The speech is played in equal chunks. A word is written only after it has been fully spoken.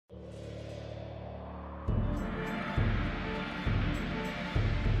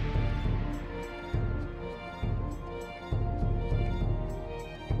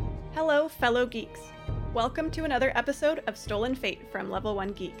Hello, fellow geeks. Welcome to another episode of Stolen Fate from Level 1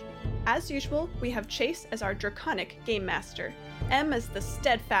 Geek. As usual, we have Chase as our draconic game master, Em as the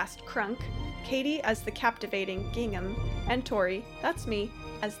steadfast Crunk, Katie as the captivating Gingham, and Tori, that's me,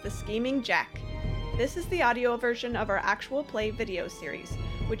 as the scheming Jack. This is the audio version of our actual play video series,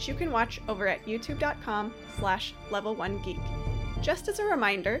 which you can watch over at youtube.com/level1geek. Just as a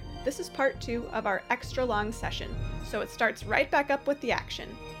reminder, this is part 2 of our extra long session, so it starts right back up with the action.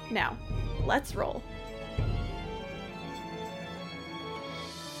 Now, let's roll.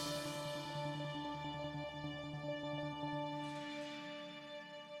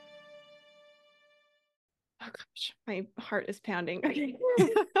 Oh gosh, my heart is pounding. I'm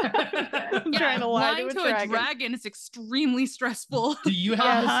trying to lie to a dragon is extremely stressful. Do you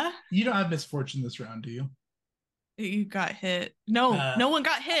have you don't have misfortune this round, do you? You got hit. No, no one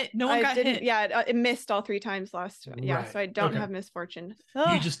got hit. No one got hit. Yeah, it missed all 3 times last. Yeah, right. So I don't have misfortune.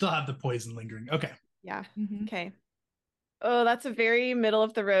 You just still have the poison lingering. Okay. Yeah. Mm-hmm. Okay. Oh, that's a very middle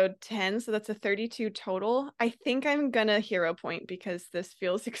of the road 10, so that's a 32 total. I think I'm gonna hero point because this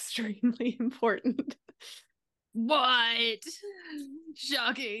feels extremely important. What?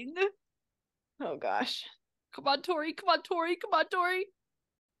 Shocking. Oh gosh. Come on, Tori. Come on, Tori. Come on, Tori.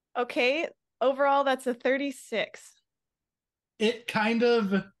 Okay. Overall, that's a 36. It kind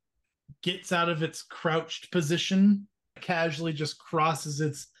of gets out of its crouched position, casually just crosses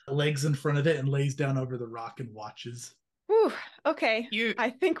its legs in front of it and lays down over the rock and watches. Whew. Okay. I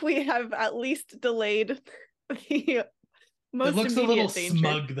think we have at least delayed the most immediate danger. It looks a little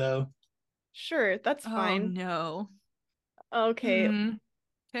smug, though. Sure, that's fine. Oh, no. Okay. Mm-hmm.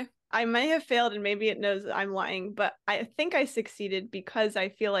 Okay. I may have failed and maybe it knows that I'm lying, but I think I succeeded because I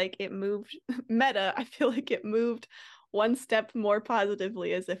feel like it moved I feel like it moved one step more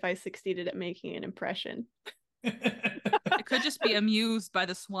positively as if I succeeded at making an impression. It could just be amused by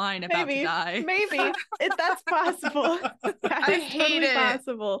the swine about to die. Maybe. That's possible. I hate it.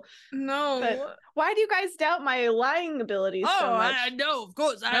 Possible. No. But why do you guys doubt my lying abilities so much? I know, of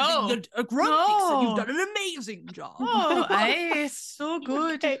course. I think a grunt thinks that you've done an amazing job. Oh, so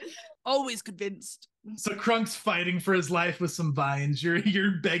good. Okay. Always convinced. So Crunk's fighting for his life with some vines.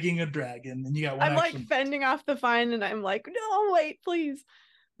 You're begging a dragon, and you got one. I'm like fending off the vine, and I'm like, no, wait, please.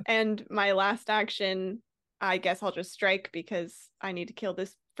 And my last action, I guess I'll just strike because I need to kill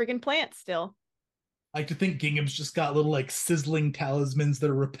this friggin' plant still. I like to think Gingham's just got little like sizzling talismans that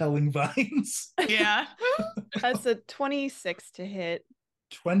are repelling vines. Yeah. That's a 26 to hit.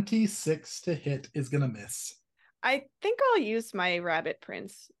 26 to hit is gonna miss. I think I'll use my rabbit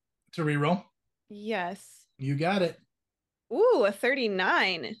prince. To reroll? Yes. You got it. Ooh, a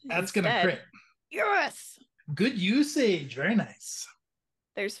 39. That's gonna crit. Yes. Good usage. Very nice.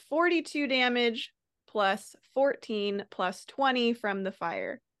 There's 42 damage plus 14 plus 20 from the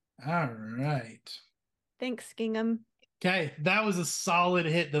fire. All right. Thanks, Gingham. Okay, that was a solid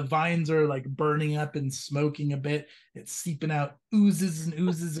hit. The vines are like burning up and smoking a bit. It's seeping out oozes and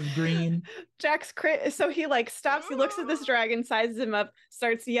oozes of green. Jack's crit, so he like stops, he looks at this dragon, sizes him up,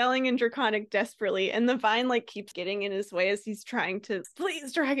 starts yelling in Draconic desperately, and the vine like keeps getting in his way as he's trying to,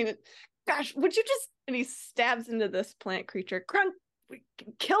 please, dragon, gosh, would you just, and he stabs into this plant creature. Crunk,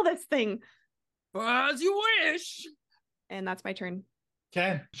 kill this thing. As you wish. And that's my turn.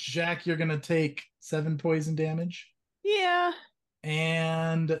 Okay, Jack, you're gonna take 7 poison damage. Yeah.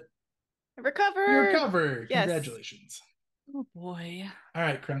 And recover. You recovered. Yes. Congratulations. Oh boy. All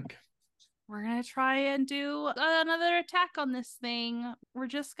right, Crunk. We're gonna try and do another attack on this thing. We're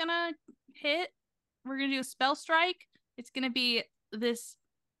just gonna hit. We're gonna do a spell strike. It's gonna be this.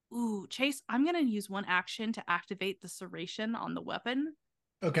 Ooh, Chase, I'm gonna use one action to activate the serration on the weapon.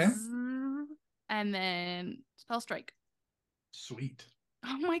 Okay. And then spell strike. Sweet.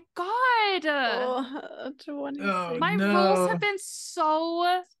 Oh my god! Oh, 26. My rolls have been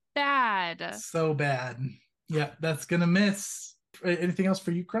so bad. So bad. Yeah, that's gonna miss. Anything else for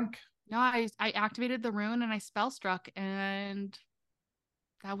you, Crunk? No, I activated the rune and I spell struck, and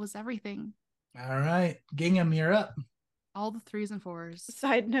that was everything. All right, Gingham, you're up. All the 3s and 4s.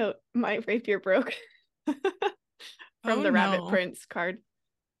 Side note: my rapier broke from the Rabbit Prince card.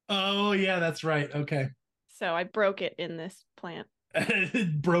 Oh yeah, that's right. Okay. So I broke it in this plant.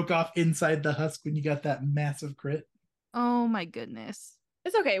 It broke off inside the husk when you got that massive crit. Oh my goodness.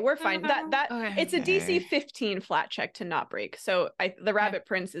 It's okay. We're fine. It's a DC 15 flat check to not break. So the Rabbit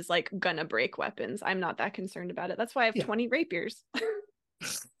Prince is like gonna break weapons. I'm not that concerned about it. That's why I have 20 rapiers.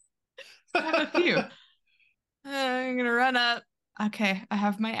 I have a few. I'm gonna run up. Okay, I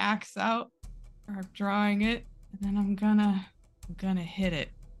have my axe out. I'm drawing it, and then I'm gonna hit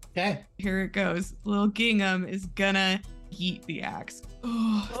it. Okay. Here it goes. Little Gingham is gonna yeet the axe.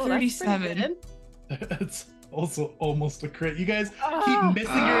 Oh, Oh, that's pretty 37. good. It's also almost a crit. You guys Ah. keep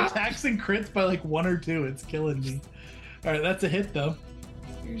missing your attacks and crits by like 1 or 2. It's killing me. All right, that's a hit though.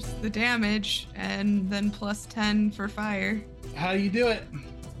 Here's the damage, and then plus 10 for fire. How you do it?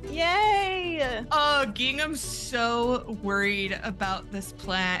 Yay! Oh, Gingham's so worried about this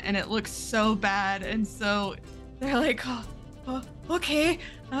plant, and it looks so bad, and so they're like, okay.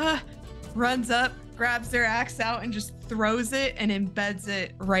 Runs up, grabs their axe out, and just throws it and embeds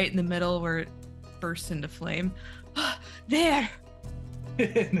it right in the middle where it bursts into flame. There!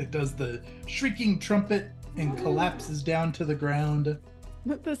 And it does the shrieking trumpet and collapses down to the ground.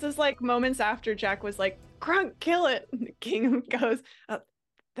 This is like moments after Jack was like, Crunk, kill it. And the Gingham goes, that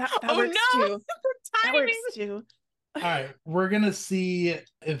Oh, works no! too. That Timing! works too. All right, we're gonna see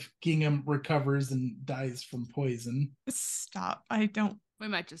if Gingham recovers and dies from poison. Stop. I don't. We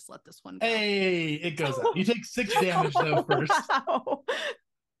might just let this one go. Hey, it goes out. You take 6 damage though first. Wow.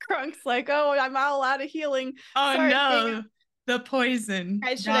 Crunk's like, oh, I'm all out of healing. Oh, Sorry, no. Gingham. The poison.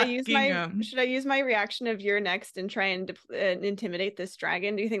 Guys, not Gingham. should I use my reaction of you're next and try and intimidate this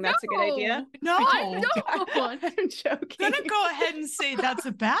dragon? Do you think that's a good idea? No. I'm joking. I'm gonna go ahead and say that's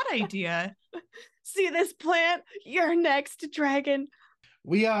a bad idea. See this plant? You're next, dragon.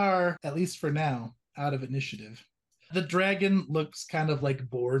 We are, at least for now, out of initiative. The dragon looks kind of like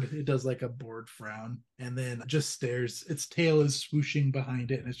bored. It does like a bored frown and then just stares. Its tail is swooshing behind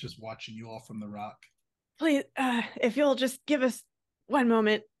it and it's just watching you all from the rock. Please, if you'll just give us one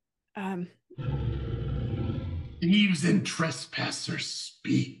moment. Thieves and trespassers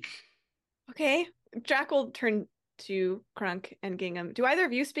speak. Okay. Jack will turn to Crunk and Gingham. Do either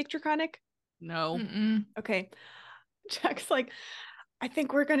of you speak Draconic? No. Mm-mm. Okay. Jack's like, I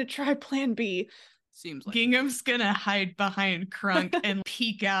think we're gonna try plan B. Seems like Gingham's gonna hide behind Crunk and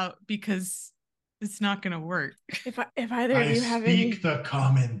peek out because it's not gonna work. If either I of you have any. speak the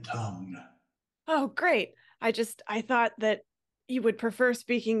common tongue. Oh, great. I thought that you would prefer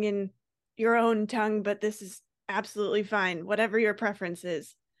speaking in your own tongue, but this is absolutely fine. Whatever your preference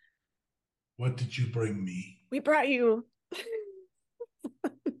is. What did you bring me? We brought you.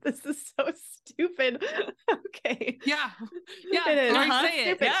 This is so stupid. Okay. Yeah. It is. Sorry, Uh-huh. say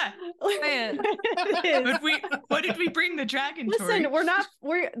it. Stupid. Yeah. Say it. It is. What did we bring the dragon Listen,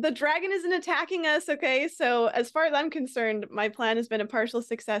 toward? the dragon isn't attacking us, okay? So as far as I'm concerned, my plan has been a partial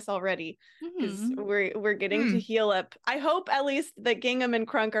success already. Because Mhm. we're getting to heal up. I hope at least that Gingham and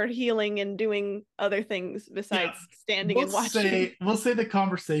Crunk are healing and doing other things besides standing and watching. We'll say the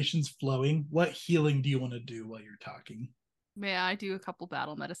conversation's flowing. What healing do you want to do while you're talking? May I do a couple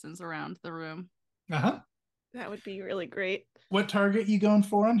battle medicines around the room? Uh-huh. That would be really great. What target you going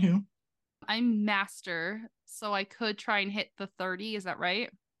for on who? I'm master, so I could try and hit the 30. Is that right?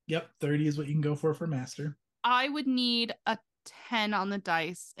 Yep, 30 is what you can go for master. I would need a 10 on the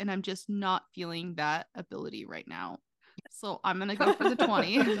dice, and I'm just not feeling that ability right now. So I'm going to go for the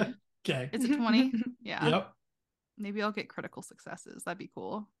 20. Okay. Is it 20? Yeah. Yep. Maybe I'll get critical successes. That'd be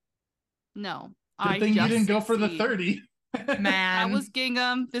cool. No. Good thing you didn't go for the 30. Man. That was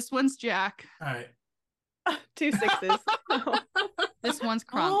Gingham. This one's Jack. All right. 2 sixes. This one's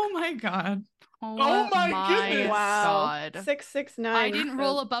Crunk. Oh my god. Oh my goodness. Wow. God. 6, 6, 9. I didn't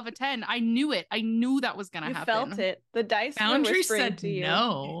roll above a 10. I knew it. I knew that was going to You happen. felt it. The dice were Boundary whispering said to you.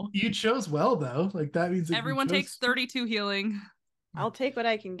 no. You chose well though. Like that means that you Everyone chose- takes 32 healing. I'll take what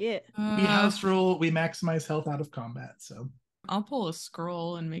I can get. We house rule. We maximize health out of combat. So I'll pull a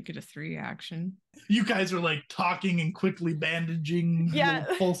scroll and make it a 3 action. you guys are like talking and quickly bandaging Yeah.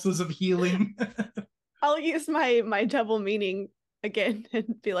 little pulses of healing. I'll use my double meaning again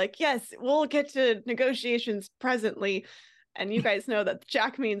and be like, yes, we'll get to negotiations presently. And you guys know that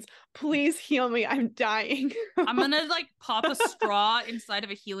Jack means, please heal me. I'm dying. I'm going to like pop a straw inside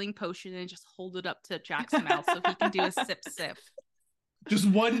of a healing potion and just hold it up to Jack's mouth so he can do a sip sip. Just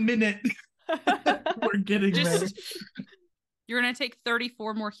 1 minute. We're getting there. Just You're going to take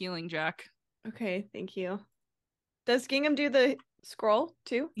 34 more healing, Jack. Okay, thank you. Does Gingham do the scroll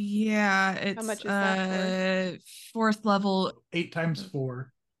too? Yeah, it's much is that 4th level, 8 times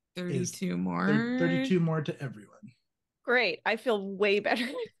 4. 32 more. 32 more to everyone. Great. I feel way better.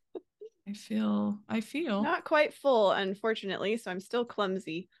 I feel. Not quite full, unfortunately, so I'm still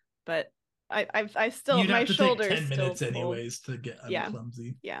clumsy, but I still You'd my have to shoulders take 10 still minutes full. anyways to get Yeah.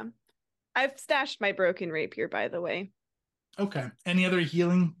 unclumsy. Yeah. I've stashed my broken rapier, by the way. Okay. Any other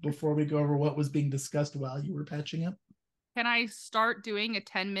healing before we go over what was being discussed while you were patching up? Can I start doing a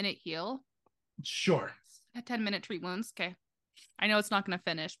 10-minute heal? Sure. A 10-minute treat wounds? Okay. I know it's not going to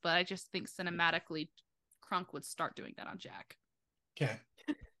finish, but I just think cinematically Crunk would start doing that on Jack. Okay.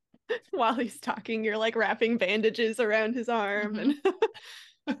 While he's talking, you're like wrapping bandages around his arm. And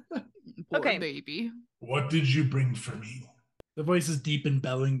Poor Okay. baby. What did you bring for me? The voice is deep and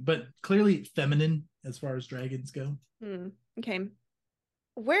bellowing, but clearly feminine as far as dragons go. Okay.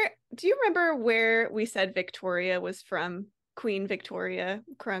 Where do you remember where we said Victoria was from? Queen Victoria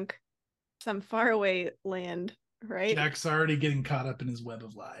Crunk. Some faraway land, right? Jack's already getting caught up in his web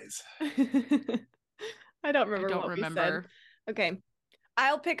of lies. I don't remember I don't what remember. we said. Okay.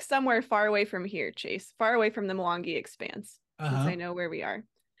 I'll pick somewhere far away from here, Chase. Far away from the Mwangi Expanse. Since I know where we are.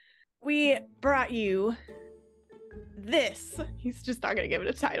 We brought you this. He's just not going to give it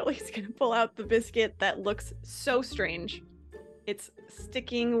a title. He's going to pull out the biscuit that looks so strange. It's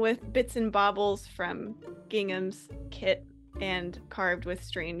sticking with bits and baubles from Gingham's kit and carved with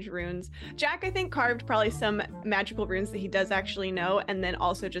strange runes. Jack, I think, carved probably some magical runes that he does actually know, and then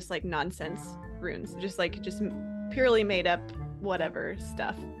also just like nonsense runes. Just purely made up whatever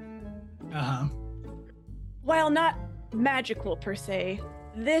stuff. While not magical per se,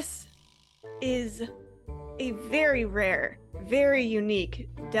 this is a very rare, very unique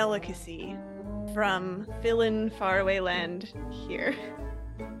delicacy from Philin faraway land here.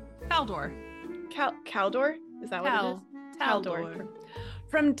 Taldor. Caldor? Is that what it is? Taldor.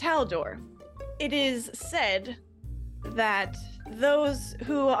 From Taldor. It is said that those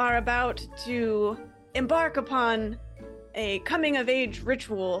who are about to embark upon a coming-of-age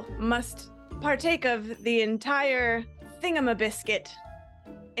ritual must partake of the entire thingamabiscuit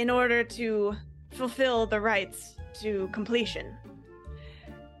in order to fulfill the rites to completion.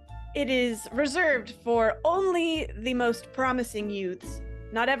 It is reserved for only the most promising youths.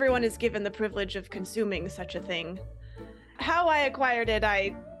 Not everyone is given the privilege of consuming such a thing. How I acquired it,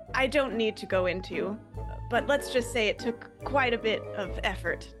 I don't need to go into, but let's just say it took quite a bit of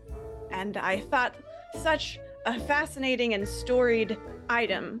effort. And I thought such a fascinating and storied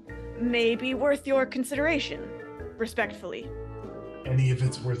item may be worth your consideration, respectfully. Any of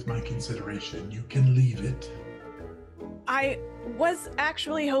it's worth my consideration. You can leave it. I was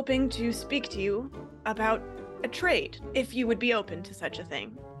actually hoping to speak to you about a trade, if you would be open to such a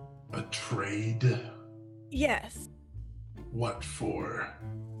thing. A trade? Yes. What for?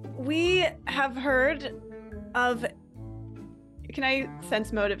 We have heard of... Can I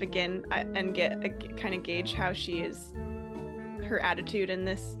sense motive again and kind of gauge how she is, her attitude in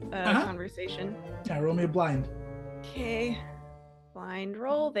this conversation? Yeah, roll me a blind. Okay. Blind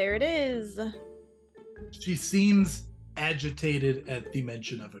roll. There it is. She seems agitated at the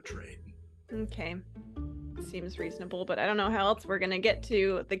mention of a trade. Okay. Seems reasonable, but I don't know how else we're gonna get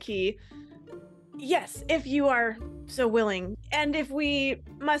to the key. Yes, if you are so willing, and if we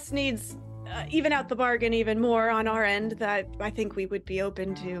must needs even out the bargain even more on our end, that I think we would be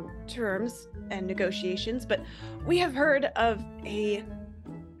open to terms and negotiations, but we have heard of a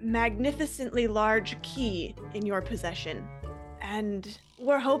magnificently large key in your possession, and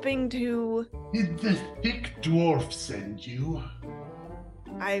we're hoping to... Did the thick dwarf send you?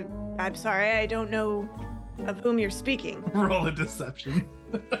 I'm sorry, I don't know of whom you're speaking. Roll a deception.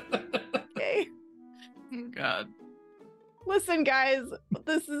 Okay. Oh, God. Listen, guys,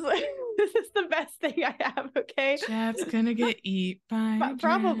 this is the best thing I have, okay? Chad's gonna get eat by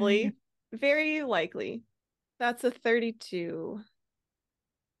Probably. Very likely. That's a 32.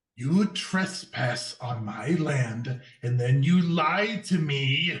 You trespass on my land, and then you lie to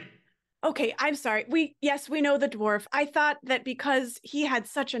me. Okay, I'm sorry. We know the dwarf. I thought that because he had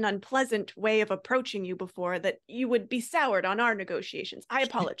such an unpleasant way of approaching you before that you would be soured on our negotiations. I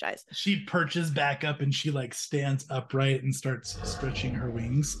apologize. She perches back up and she stands upright and starts stretching her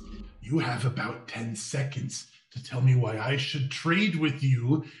wings. You have about 10 seconds to tell me why I should trade with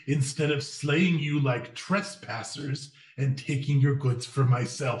you instead of slaying you like trespassers and taking your goods for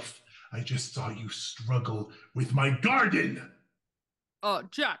myself. I just saw you struggle with my garden.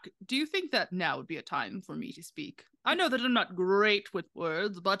 Jack, do you think that now would be a time for me to speak? I know that I'm not great with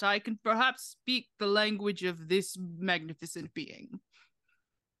words, but I can perhaps speak the language of this magnificent being.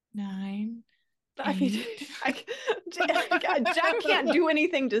 9. I mean, Jack can't do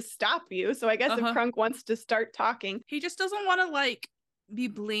anything to stop you, so I guess if Crunk wants to start talking. He just doesn't want to, be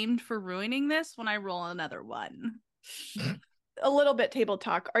blamed for ruining this when I roll another one. A little bit table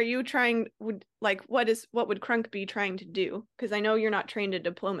talk. Are you trying, what would Crunk be trying to do? Because I know you're not trained in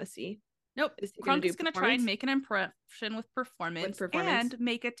diplomacy. Nope. Crunk is going to try and make an impression with performance and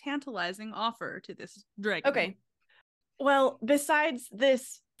make a tantalizing offer to this dragon. Okay. Well, besides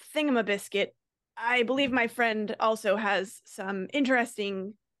this thingamabiscuit, I believe my friend also has some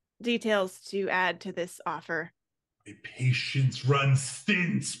interesting details to add to this offer. My patience runs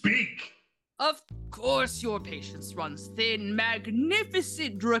thin. Speak. Of course your patience runs thin,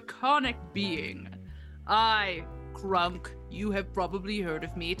 magnificent draconic being. I, Crunk, you have probably heard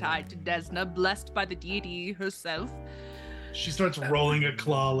of me, tied to Desna, blessed by the deity herself. She starts rolling a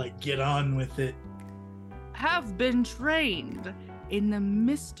claw, like, get on with it. Have been trained in the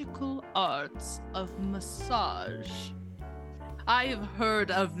mystical arts of massage. I have heard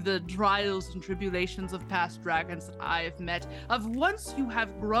of the trials and tribulations of past dragons that I have met, of once you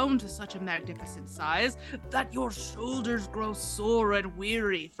have grown to such a magnificent size that your shoulders grow sore and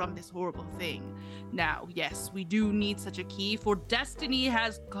weary from this horrible thing. Now, yes, we do need such a key, for destiny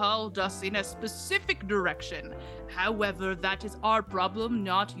has called us in a specific direction. However, that is our problem,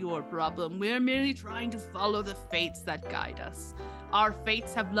 not your problem. We're merely trying to follow the fates that guide us. Our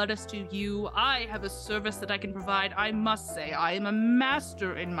fates have led us to you. I have a service that I can provide. I must say, I am a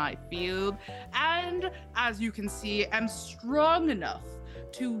master in my field, and as you can see, am strong enough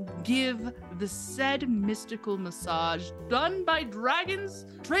to give the said mystical massage done by dragons,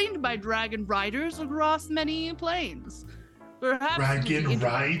 trained by dragon riders across many planes. Perhaps Dragon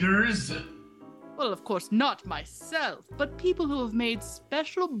riders? Well, of course, not myself, but people who have made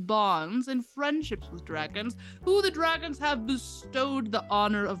special bonds and friendships with dragons, who the dragons have bestowed the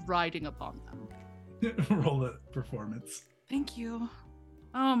honor of riding upon them. Roll a performance. Thank you.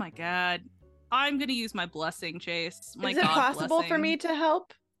 Oh my god. I'm gonna use my blessing, Chase. My Is it god possible for blessing. me to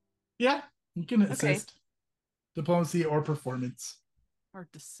help? Yeah, you can Okay. assist. Diplomacy or performance. Or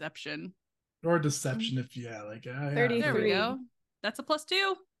deception. Or deception if like 33. There we go. That's a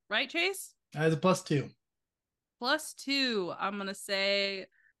 +2, right, Chase? As a +2. +2. I'm gonna say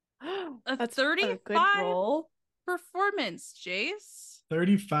a That's 35 a good roll. performance, Chase.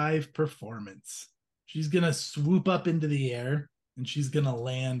 35 performance. She's gonna swoop up into the air and she's gonna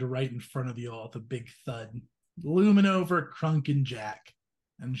land right in front of you all with a big thud, looming over Crunk and Jack.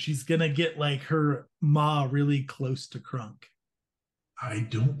 And she's gonna get like her maw really close to Crunk. I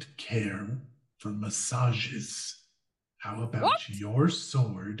don't care for massages. How about What? your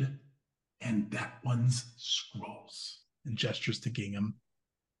sword and that one's scrolls? And gestures to Gingham.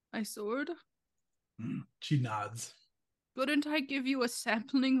 My sword? She nods. Couldn't I give you a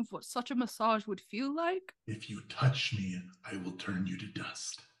sampling of what such a massage would feel like? If you touch me, I will turn you to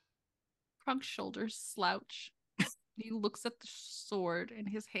dust. Crunk's shoulders slouch. He looks at the sword in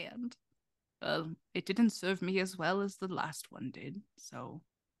his hand. Well, it didn't serve me as well as the last one did, so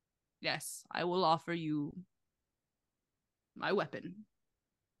yes, I will offer you my weapon.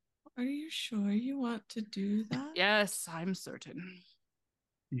 Are you sure you want to do that? Yes, I'm certain.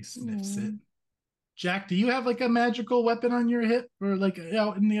 He sniffs it. Jack, do you have like a magical weapon on your hip or like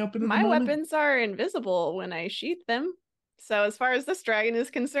out in the open? At My the moment? weapons are invisible when I sheath them. So as far as this dragon is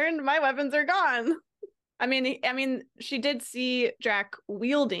concerned, my weapons are gone. I mean, she did see Jack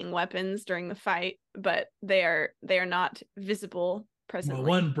wielding weapons during the fight, but they are not visible presently. Well,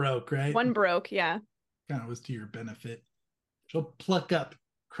 one broke, right? One broke, yeah. Kind of was to your benefit. She'll pluck up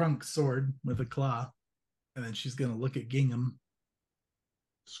Crunk's sword with a claw, and then she's gonna look at Gingham.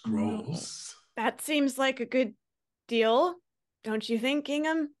 Scrolls. That seems like a good deal, don't you think,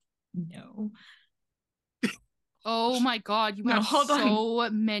 Gingham? No. Oh my god, you No, have hold so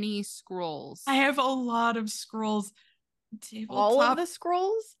many scrolls. I have a lot of scrolls. All of Tabletop, the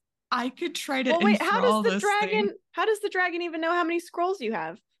scrolls? I could try to Well, wait, enthrall this thing. how does the dragon even know how many scrolls you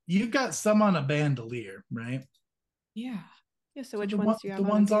have? You've got some on a bandolier, right? Yeah. Yeah, so which the ones do you have? The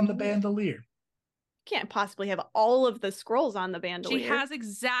ones on the bandolier. Can't possibly have all of the scrolls on the bandolier. She has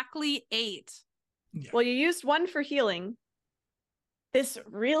exactly 8. Yeah. Well, you used one for healing. This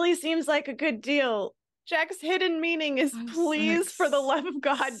really seems like a good deal. Jack's hidden meaning is, 5, please, 6, for the love of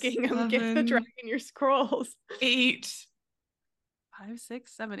God, Gingham, give the 7, dragon your scrolls. 8. 5,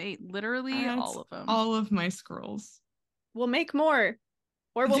 6, 7, 8. Literally That's all of them. All of my scrolls. We'll make more.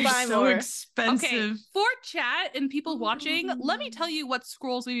 Or we'll They're buy so more. expensive. Okay, for chat and people watching, let me tell you what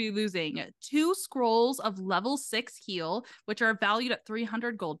scrolls we'll be losing. 2 scrolls of level 6 heal, which are valued at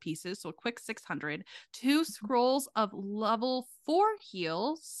 300 gold pieces, so a quick 600. 2 scrolls of level 4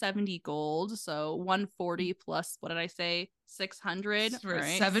 heal, 70 gold, so 140 plus, what did I say? 600, So we're at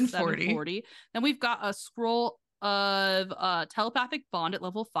right? 740. Then we've got a scroll of telepathic bond at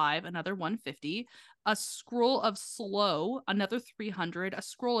level 5, another 150. A scroll of slow, another 300, a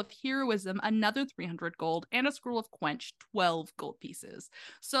scroll of heroism, another 300 gold, and a scroll of quench, 12 gold pieces.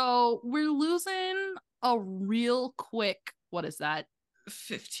 So we're losing a real quick, what is that?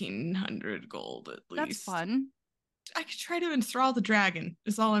 1,500 gold at least. That's fun. I could try to enthrall the dragon,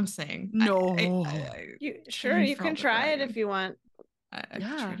 is all I'm saying. No. Sure, you can try it if you want. I Yeah,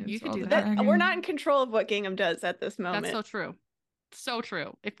 could try to you could enthrall do the that. dragon. We're not in control of what Gingham does at this moment. That's so true. So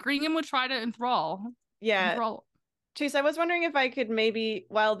true. If Gingham would try to enthrall. Chase, I was wondering if I could maybe,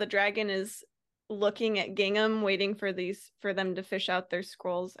 while the dragon is looking at Gingham, waiting for them to fish out their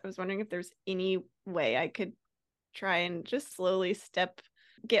scrolls, I was wondering if there's any way I could try and just slowly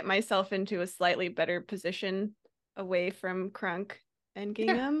get myself into a slightly better position away from Crunk and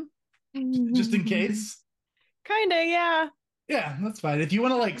Gingham. Just in case. Kinda, yeah. Yeah, that's fine. If you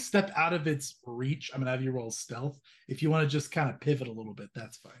want to like step out of its reach, I'm gonna have you roll stealth. If you want to just kind of pivot a little bit,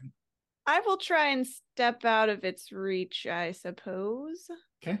 that's fine. I will try and step out of its reach, I suppose.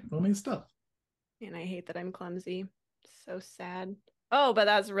 Okay, roll me stealth. And I hate that I'm clumsy. So sad. Oh, but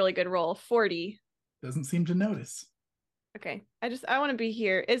that's a really good roll. 40. Doesn't seem to notice. Okay. I want to be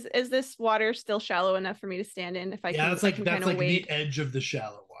here. Is this water still shallow enough for me to stand in? If I yeah, can, that's like wade. the edge of the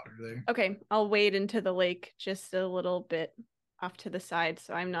shallow water there. Okay, I'll wade into the lake just a little bit off to the side,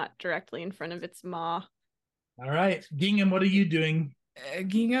 so I'm not directly in front of its maw. All right, Gingham, what are you doing?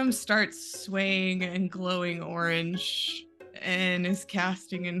 Gingham starts swaying and glowing orange and is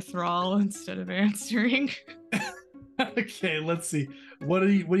casting Enthrall instead of answering. Okay, let's see. What are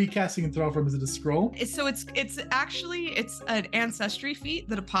you casting Enthrall from? Is it a scroll? So it's an ancestry feat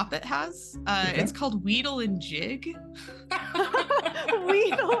that a poppet has. Okay. It's called Wheedle and Jig.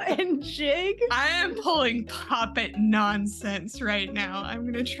 Wheedle and Jig? I am pulling poppet nonsense right now. I'm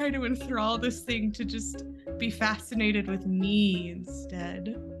gonna try to enthrall this thing to just be fascinated with me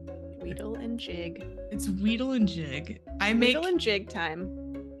instead. Wheedle and Jig. It's Wheedle and Jig. Wheedle and Jig time.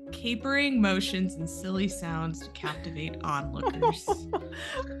 Capering motions and silly sounds to captivate onlookers.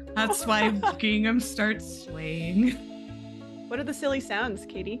 That's why Gingham starts swaying. What are the silly sounds,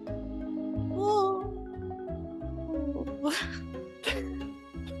 Katie?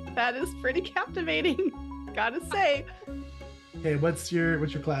 That is pretty captivating, gotta say. Okay, what's your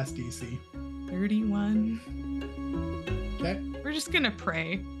class DC? 31. Okay. We're just gonna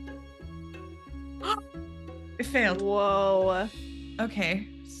pray. It failed. Whoa. Okay,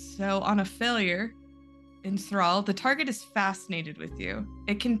 so on a failure, Enthrall, the target is fascinated with you.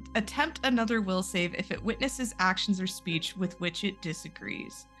 It can attempt another will save if it witnesses actions or speech with which it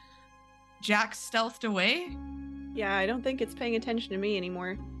disagrees. Jack stealthed away. Yeah, I don't think it's paying attention to me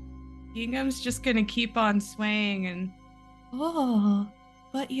anymore. Gingham's just gonna keep on swaying and, oh,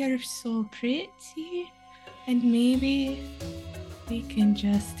 but you're so pretty. And maybe we can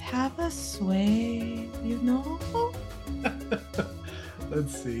just have a sway, you know?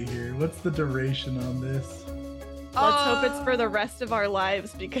 Let's see here. What's the duration on this? Let's hope it's for the rest of our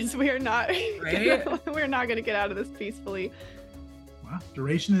lives, because we are not Right? we're not going to get out of this peacefully. Wow,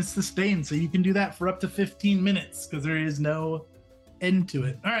 duration is sustained, so you can do that for up to 15 minutes because there is no end to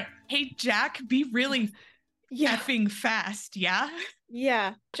it. All right. Hey, Jack, be really effing fast, yeah?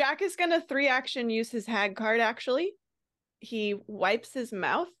 Yeah. Jack is going to 3-action use his hag card, actually. He wipes his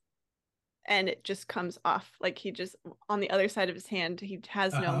mouth and it just comes off. Like he just, on the other side of his hand, he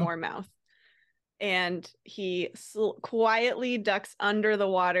has no more mouth. And he quietly ducks under the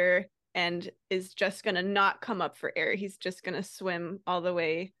water and is just going to not come up for air. He's just going to swim all the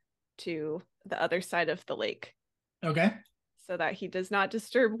way to the other side of the lake. Okay. So that he does not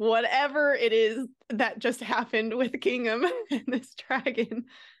disturb whatever it is that just happened with Gingham and this dragon.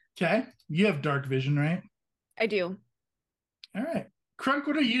 Okay. You have dark vision, right? I do. All right. Crunk,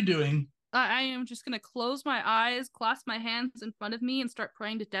 what are you doing? I am just going to close my eyes, clasp my hands in front of me, and start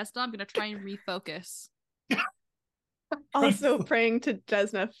praying to Desna. I'm going to try and refocus. Also, praying to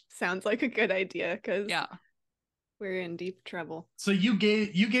Desna sounds like a good idea, because yeah, we're in deep trouble. So you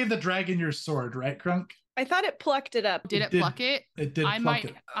gave the dragon your sword, right, Crunk? I thought it plucked it up. Did it pluck it? It did pluck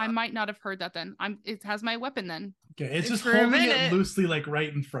it. I might not have heard that then. It has my weapon then. Okay, it's just For a holding it minute. loosely, like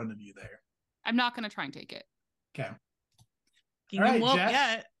right in front of you there. I'm not going to try and take it. Okay. Gingham All right, won't Jack.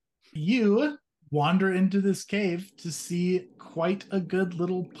 yet. You wander into this cave to see quite a good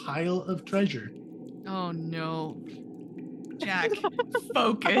little pile of treasure. Oh no. Jack,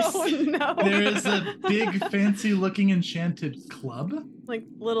 focus. Oh no. There is a big, fancy looking enchanted club. Like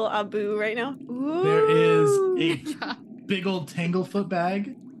little Abu right now. Ooh. There is a Yeah. big old Tanglefoot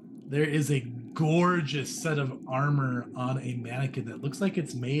bag. There is a gorgeous set of armor on a mannequin that looks like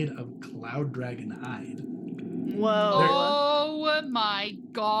it's made of cloud dragon hide. Whoa. Oh my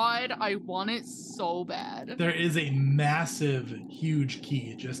god, I want it so bad. There is a massive, huge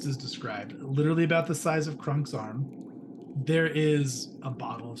key, just as described, literally about the size of Crunk's arm. There is a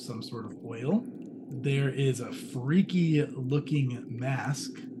bottle of some sort of oil. There is a freaky looking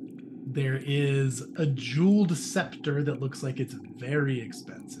mask. There is a jeweled scepter that looks like it's very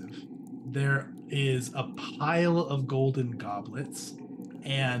expensive. There is a pile of golden goblets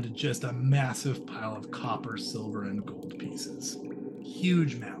and just a massive pile of copper, silver, and gold pieces.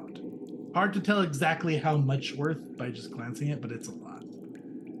 huge mound. Hard to tell exactly how much worth by just glancing at it, but it's a lot.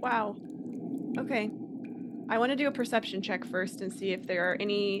 Wow. Okay. I want to do a perception check first and see if there are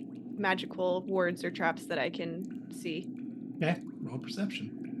any magical wards or traps that I can see. Okay, roll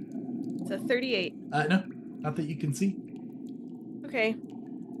perception. It's a 38. No, not that you can see. Okay.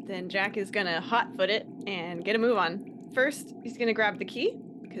 Then Jack is gonna hotfoot it and get a move on. First, he's gonna grab the key,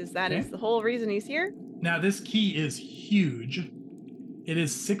 because that is the whole reason he's here. Now, this key is huge. It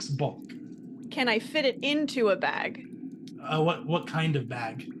is 6 bulk. Can I fit it into a bag? What kind of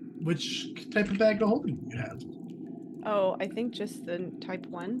bag? Which type of bag of holding do you have? Oh, I think just the type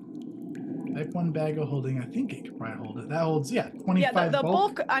 1. Type 1 bag of holding. I think it could probably hold it. That holds, 25 yeah, the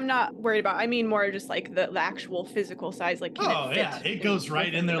bulk. I'm not worried about. I mean more just like the actual physical size. Like, can it fit it goes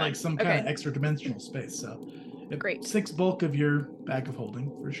right in there like some kind of Okay. extra dimensional space. So, Great. 6 bulk of your bag of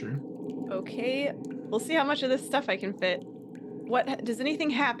holding for sure. Okay, we'll see how much of this stuff I can fit. What does anything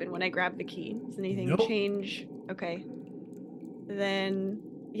happen when I grab the key? Does anything Nope. change? Okay. Then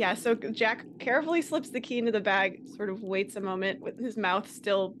yeah, so Jack carefully slips the key into the bag, sort of waits a moment with his mouth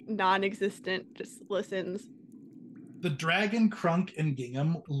still non-existent, just listens. The dragon Crunk and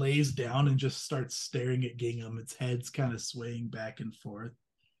Gingham lays down and just starts staring at Gingham. Its head's kind of swaying back and forth,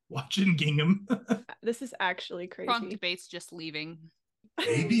 watching Gingham. This is actually crazy. Kronk debates just leaving.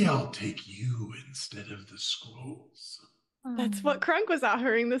 Maybe I'll take you instead of the scrolls. That's what Crunk was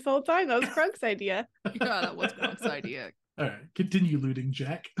offering this whole time. That was Crunk's idea. Yeah, that was Kronk's idea. All right, continue looting,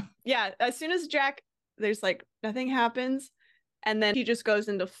 Jack. Yeah, as soon as Jack, there's like nothing happens, and then he just goes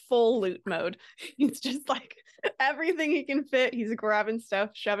into full loot mode. He's just like everything he can fit. He's grabbing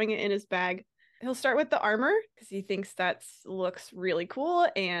stuff, shoving it in his bag. He'll start with the armor because he thinks that looks really cool,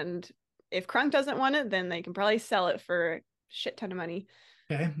 and if Crunk doesn't want it, then they can probably sell it for a shit ton of money.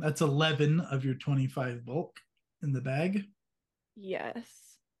 Okay, that's 11 of your 25 bulk in the bag. Yes.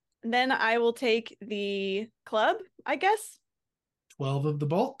 And then I will take the club, I guess. 12 of the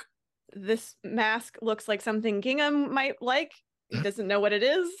bulk. This mask looks like something Gingham might like. He doesn't know what it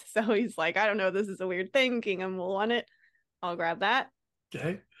is, so he's like, I don't know, this is a weird thing. Gingham will want it. I'll grab that.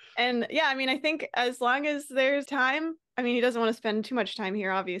 Okay. And yeah, I mean, I think as long as there's time, I mean, he doesn't want to spend too much time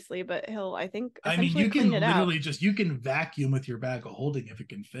here, obviously, but he'll, I think, essentially you can clean it out. literally you can vacuum with your bag of holding if it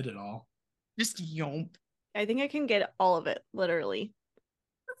can fit it all. Just yomp. I think I can get all of it, literally.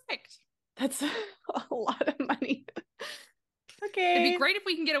 Perfect. That's a lot of money. Okay. It'd be great if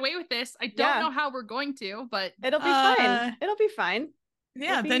we can get away with this. I don't know how we're going to, but It'll be fine. It'll be fine.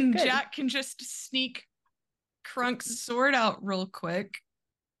 Yeah, It'll be then good. Jack can just sneak Crunk's sword out real quick.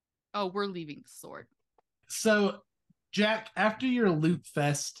 oh, we're leaving the sword. So, Jack, after your loot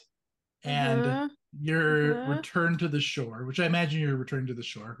fest and Uh-huh. your Uh-huh. return to the shore, which I imagine you're returning to the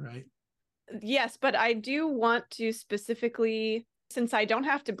shore, right? Yes, but I do want to specifically, since I don't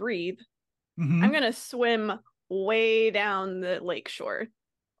have to breathe, Mhm. I'm going to swim way down the lake shore.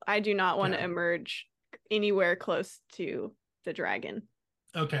 I do not want to Yeah. emerge anywhere close to the dragon.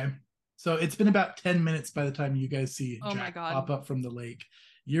 Okay. So it's been about 10 minutes by the time you guys see Oh my Jack God. pop up from the lake.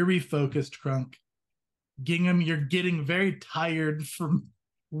 You're refocused, Crunk. Gingham, you're getting very tired from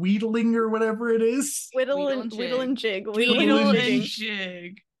wheedling or whatever it is. Whittle Wheedle and and whittle and jig. Wheedle Whittle and and and jigging.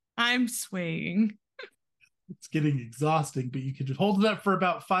 jig. I'm swaying. It's getting exhausting, but you could hold it up for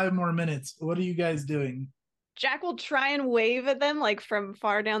about 5 more minutes. What are you guys doing? Jack will try and wave at them like from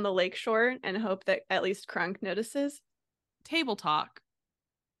far down the lake shore and hope that at least Crunk notices. Table talk.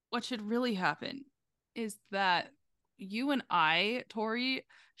 What should really happen is that you and I, Tori,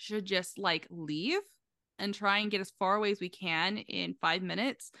 should just like leave and try and get as far away as we can in 5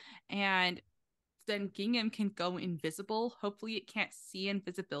 minutes, and then Gingham can go invisible. Hopefully it can't see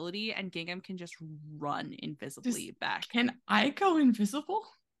invisibility, and Gingham can just run invisibly back. Can I go invisible?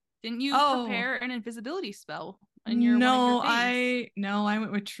 Didn't you Oh. prepare an invisibility spell in your one of your things? I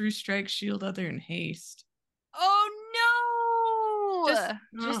went with True Strike, Shield, Other, and Haste. Oh no! I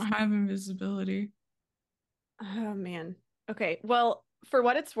don't have invisibility. Oh man. Okay. Well, for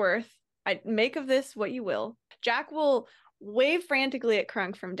what it's worth, I make of this what you will. Jack will wave frantically at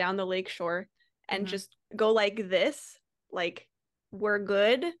Crunk from down the lake shore and Mhm. just go like this, like we're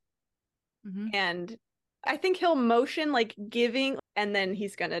good. Mhm. And I think he'll motion like giving, and then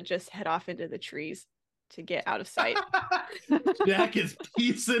he's gonna just head off into the trees to get out of sight. Jack is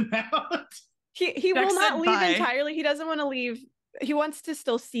peacing out. He Jack will not said leave bye. entirely. He doesn't want to leave. He wants to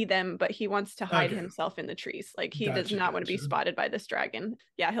still see them, but he wants to hide Okay. himself in the trees. Like he does Gotcha, not want to be gotcha. spotted by this dragon.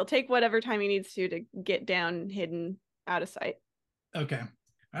 Yeah, he'll take whatever time he needs to get down, hidden, out of sight. Okay.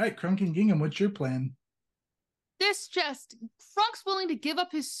 All right, Crunk and Gingham, what's your plan? This just Frunk's willing to give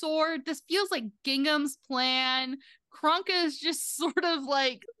up his sword. This feels like Gingham's plan. Krunk is just sort of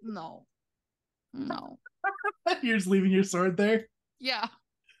like, no. You're just leaving your sword there? Yeah.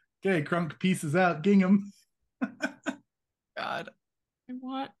 Okay, Krunk pieces out. Gingham. God. I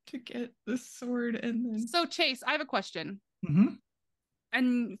want to get the sword and then. So, Chase, I have a question. Mm-hmm.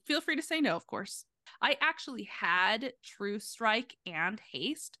 And feel free to say no, of course. I actually had True Strike and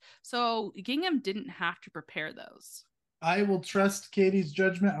Haste, so Gingham didn't have to prepare those. I will trust Katie's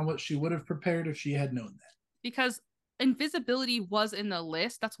judgment on what she would have prepared if she had known that. Because invisibility was in the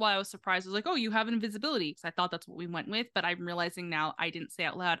list. That's why I was surprised. I was like, oh, you have invisibility. Because I thought that's what we went with. But I'm realizing now I didn't say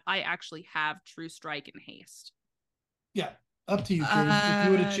out loud. I actually have True Strike and Haste. Yeah, up to you, Katie.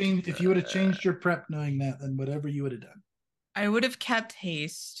 If you would have changed your prep knowing that, then whatever you would have done. I would have kept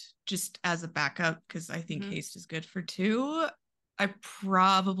Haste just as a backup because I think Haste is good for 2. I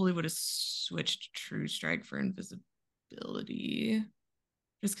probably would have switched True Strike for invisibility.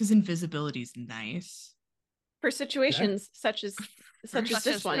 Just because invisibility is nice. For situations such as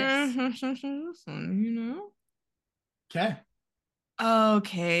this one. You know? Okay.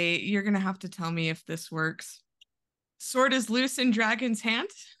 Okay, you're gonna have to tell me if this works. Sword is loose in Dragon's hand?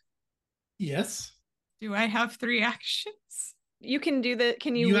 Yes. Do I have 3 actions? You can do the.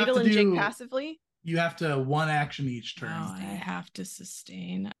 Can you You have wheedle to and jig do- passively? You have to 1 action each turn. Oh, I have to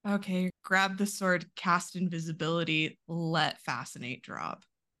sustain. Okay, grab the sword, cast invisibility, let fascinate drop.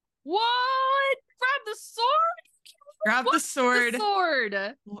 What? Grab the sword? Grab the sword. The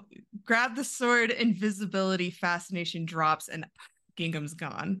sword. Grab the sword, invisibility, fascination drops, and Gingham's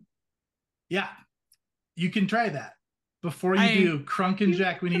gone. Yeah. You can try that. Before you do, Krunk and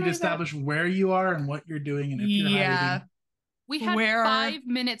Jack, we need to establish where you are and what you're doing and if you're hiding. We had 5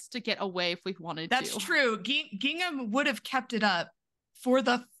 minutes to get away if we wanted to. That's true. Gingham would have kept it up for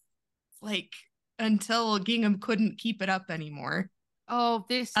the, until Gingham couldn't keep it up anymore. Oh,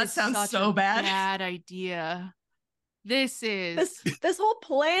 that sounds such so a bad. Bad idea. This whole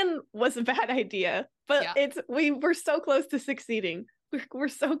plan was a bad idea, but we were so close to succeeding. We're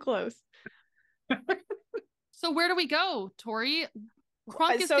so close. So where do we go, Tori?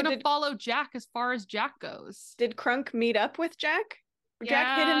 Krunk is going to follow Jack as far as Jack goes. Did Krunk meet up with Jack? Yeah.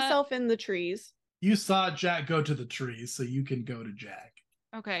 Jack hid himself in the trees. You saw Jack go to the trees, so you can go to Jack.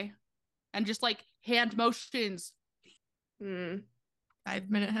 Okay. And just hand motions.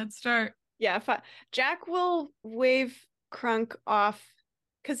 5-minute head start. Yeah, Jack will wave Krunk off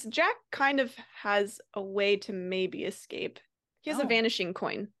because Jack kind of has a way to maybe escape. He has a vanishing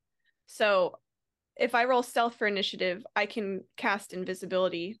coin. So if I roll stealth for initiative, I can cast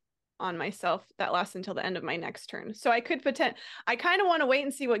invisibility on myself that lasts until the end of my next turn. So I could I kind of want to wait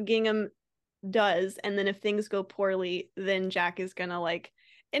and see what Gingham does, and then if things go poorly, then Jack is gonna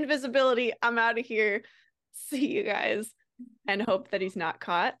invisibility, I'm out of here, see you guys, and hope that he's not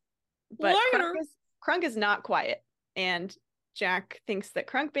caught. But Krunk is not quiet, and Jack thinks that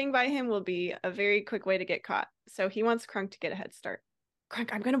Krunk being by him will be a very quick way to get caught. So he wants Krunk to get a head start.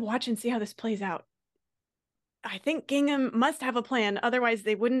 Krunk, I'm gonna watch and see how this plays out. I think Gingham must have a plan, otherwise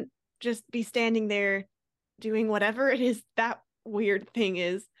they wouldn't just be standing there doing whatever it is that weird thing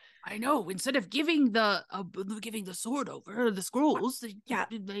is. I know. Instead of giving the sword over the scrolls,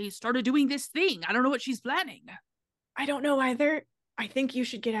 they started doing this thing. I don't know what she's planning. I don't know either. I think you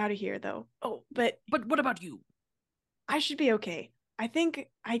should get out of here, though. Oh, but what about you? I should be okay. I think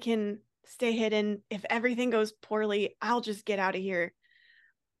I can stay hidden. If everything goes poorly, I'll just get out of here.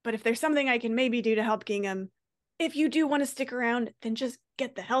 But if there's something I can maybe do to help Gingham, if you do want to stick around, then just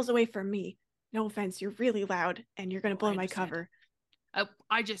get the hells away from me. No offense, you're really loud, and you're going to blow my cover. We're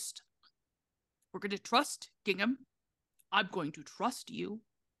going to trust Gingham. I'm going to trust you,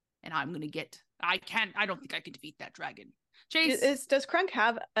 and I don't think I can defeat that dragon. Chase, does Krunk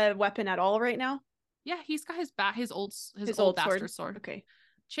have a weapon at all right now? Yeah, he's got his old bastard sword. Okay.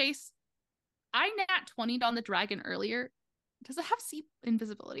 Chase, I nat 20'd on the dragon earlier. Does it have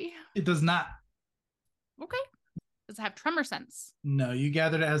invisibility? It does not. Okay. Does it have tremor sense? No, you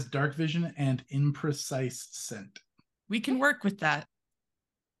gathered it as dark vision and imprecise scent. We can work with that.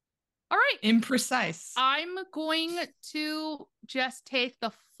 All right. Imprecise. I'm going to just take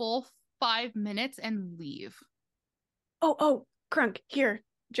the full 5 minutes and leave. Oh, Krunk, here.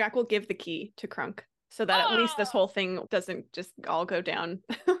 Jack will give the key to Krunk so that at least this whole thing doesn't just all go down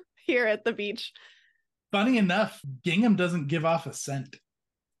here at the beach. Funny enough, Gingham doesn't give off a scent.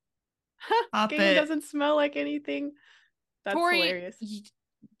 Gingham doesn't smell like anything. That's hilarious.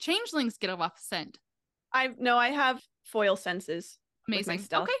 Changelings get off scent. I have foil senses. Amazing. With my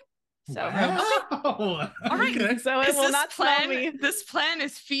stealth. Okay. So Wow. All right. Okay. So it will not smell me. This plan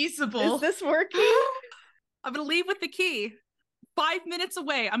is feasible. Is this working? I'm gonna leave with the key. 5 minutes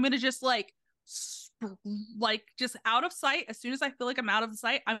away. I'm gonna just like just out of sight. As soon as I feel like I'm out of the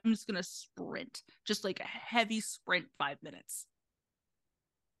sight, I'm just gonna sprint, just like a heavy sprint, 5 minutes.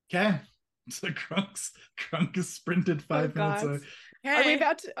 Okay. So Crunk is sprinted 5 minutes away. Okay.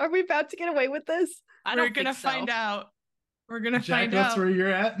 Are we about to get away with this? We're gonna find out. We're gonna Jack, find that's out. where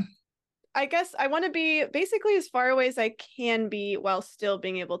you're at. I guess I want to be basically as far away as I can be while still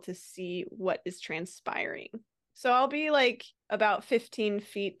being able to see what is transpiring. So I'll be like about 10, 15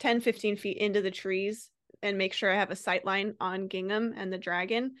 feet into the trees and make sure I have a sight line on Gingham and the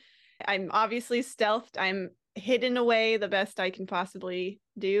dragon. I'm obviously stealthed. I'm hidden away the best I can possibly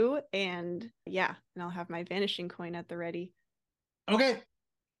do. And yeah, and I'll have my vanishing coin at the ready. Okay.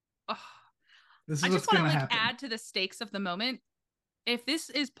 Ugh. This is I what's just want going to to like happen. add to the stakes of the moment. If this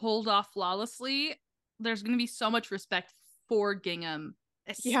is pulled off flawlessly, there's going to be so much respect for Gingham,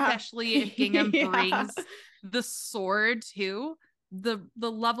 especially if Gingham brings the sword too. The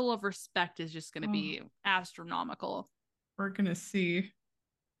level of respect is just going to be astronomical. We're gonna see.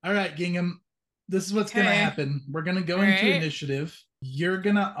 All right, Gingham. This is what's going to Okay. happen. We're going to go All into right. initiative. You're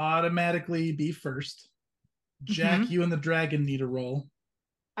going to automatically be first. Jack, you and the dragon need a roll.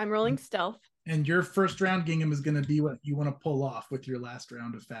 I'm rolling stealth. And your first round, Gingham, is going to be what you want to pull off with your last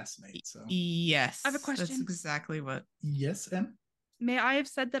round of Fascinate. So, Yes. I have a question. That's exactly what. yes, Em? May I have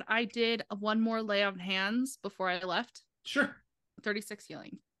said that I did one more lay on hands before I left? Sure. 36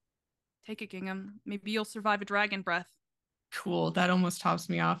 healing. Take it, Gingham. Maybe you'll survive a dragon breath. Cool. That almost tops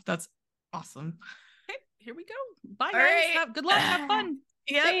me off. That's awesome. Okay, here we go. Bye, All guys. right. Good luck. Have fun.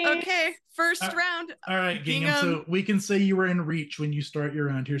 Yep. Thanks. Okay. First Uh, round. All right, Gingham. So we can say you were in reach when you start your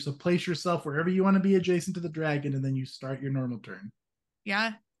round here. So place yourself wherever you want to be adjacent to the dragon, and then you start your normal turn.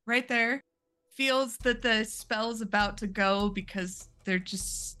 Yeah, right there. Feels that the spell's about to go because they're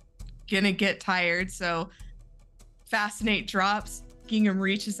just gonna get tired. So Fascinate drops. Gingham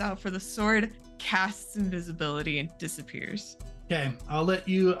reaches out for the sword, casts invisibility, and disappears. Okay, I'll let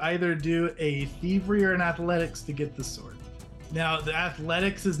you either do a thievery or an athletics to get the sword. Now, the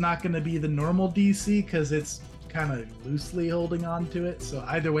athletics is not going to be the normal DC because it's kind of loosely holding on to it. So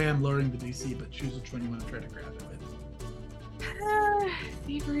either way, I'm lowering the DC, but choose which one you want to try to grab it with.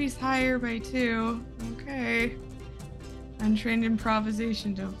 Thievery's higher by 2. Okay. Untrained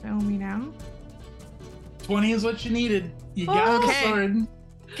improvisation, don't fail me now. 20 is what you needed. You got the Okay. sword.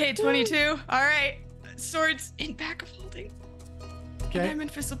 Okay, 22. All right. Sword's in back of holding. And Okay. I'm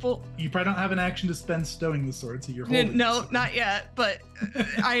invisible. You probably don't have an action to spend stowing the sword, so you're holding the No, sword. not yet, but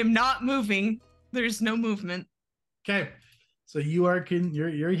I am not moving. There's no movement. Okay. So you are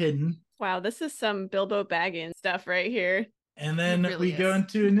you're hidden. Wow, this is some Bilbo Baggins stuff right here. And then really we go is.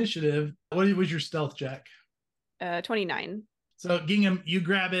 into initiative. What was your stealth, Jack? 29. So Gingham, you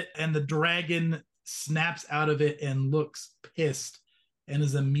grab it, and the dragon snaps out of it and looks pissed, and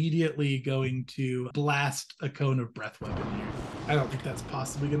is immediately going to blast a cone of breath weapon here. I don't think that's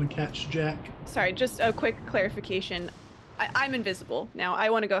possibly going to catch Jack. Sorry, just a quick clarification. I'm invisible now. I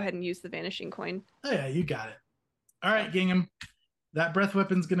want to go ahead and use the vanishing coin. Oh yeah, you got it. All right, Gingham, that breath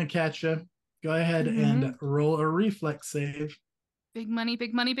weapon's going to catch you. Go ahead and roll a reflex save. Big money,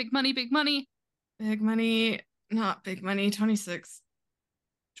 big money, big money, big money. Big money, not big money. 26.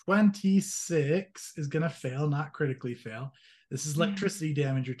 26 is going to fail, not critically fail. This is electricity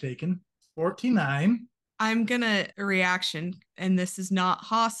damage you're taking. 49. I'm gonna reaction, and this is not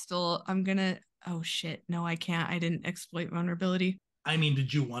hostile. I'm gonna. Oh shit! No, I can't. I didn't exploit vulnerability. I mean,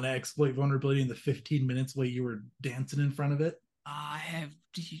 did you want to exploit vulnerability in the 15 minutes while you were dancing in front of it? I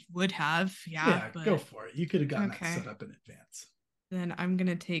would have, but go for it. You could have gotten Okay. that set up in advance. then I'm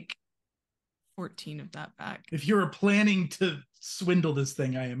gonna take 14 of that back. If you were planning to swindle this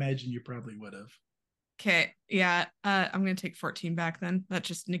thing, I imagine you probably would have. Okay, yeah. I'm gonna take 14 back then. That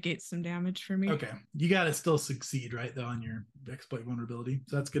just negates some damage for me. Okay. You got to still succeed, right, though, on your exploit vulnerability.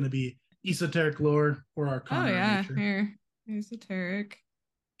 So that's going to be esoteric lore or arcana. Oh yeah, nature. here. Esoteric.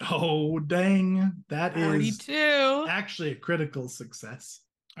 Oh, dang. That is 42. actually a critical success.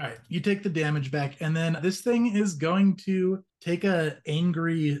 All right, you take the damage back, and then this thing is going to take a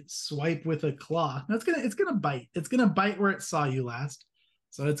angry swipe with a claw. No, it's gonna bite. It's gonna bite where it saw you last.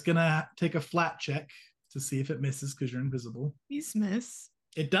 So it's gonna take a flat check to see if it misses because you're invisible. Please miss.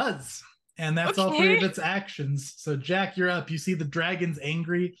 It does, and that's all 3 of Okay. its actions. So Jack, you're up. You see the dragon's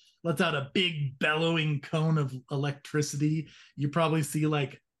angry, lets out a big bellowing cone of electricity. You probably see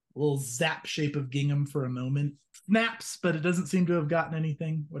like a little zap shape of Gingham for a moment. Snaps, but it doesn't seem to have gotten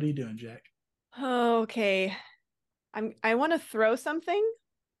anything. What are you doing, Jack? Okay. I want to throw something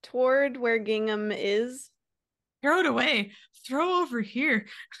toward where Gingham is. Throw it away. Throw over here.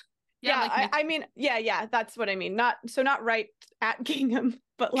 Yeah, like I mean, yeah, that's what I mean. Not right at Gingham,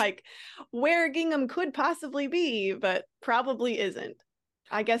 but like where Gingham could possibly be, but probably isn't.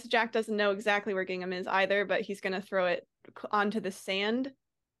 I guess Jack doesn't know exactly where Gingham is either, but he's gonna throw it onto the sand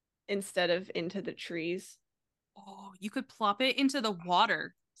instead of into the trees. Oh, you could plop it into the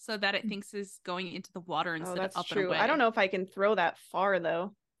water so that it thinks is going into the water Oh, instead of that's up true. and away. I don't know if I can throw that far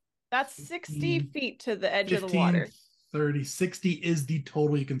though. That's 60 feet to the edge of the water. 30, 60 is the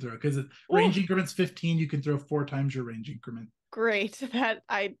total you can throw because range increments 15. You can throw 4 times your range increment. Great. That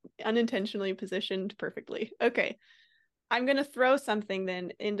I unintentionally positioned perfectly. Okay. I'm going to throw something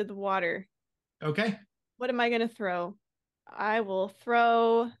then into the water. Okay. What am I going to throw? I will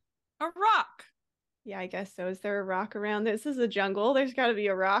throw a rock. Yeah, I guess so. Is there a rock around? This is a jungle. There's got to be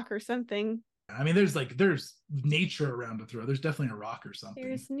a rock or something. I mean, there's nature around to throw. There's definitely a rock or something.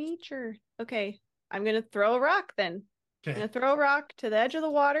 There's nature. Okay. I'm going to throw a rock then. Okay. I'm going to throw a rock to the edge of the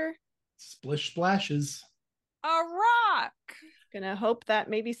water. Splish splashes. A rock. Gonna hope that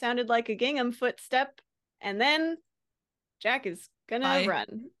maybe sounded like a gingham footstep. And then Jack is gonna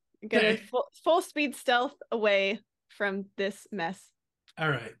run. Gonna full speed stealth away from this mess. All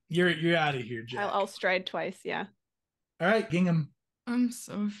right. You're out of here, Jack. I'll stride twice, yeah. All right, Gingham. I'm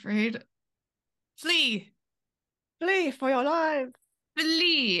so afraid. Flee! Flee for your lives.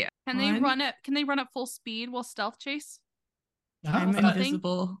 Flee! Can they run at full speed while stealth chase? I'm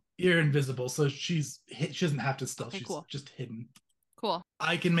invisible. You're invisible, so she doesn't have to stealth. Okay, She's cool. just hidden. Cool.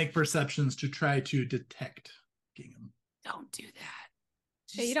 I can make perceptions to try to detect Gingham. Don't do that.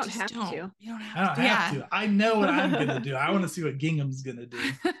 Yeah, you don't have to. You don't I don't have to. I know what I'm gonna do. I want to see what Gingham's gonna do.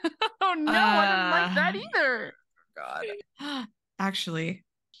 Oh no, I didn't like that either. God. Actually,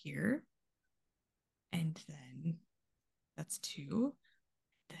 here. And then that's 2.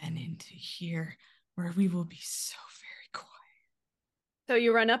 Then into here, where we will be so very quiet. So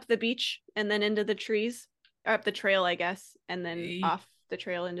you run up the beach and then into the trees, or up the trail, I guess, and then off the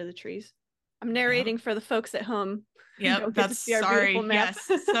trail into the trees. I'm narrating for the folks at home. Yep, that's sorry. Yes.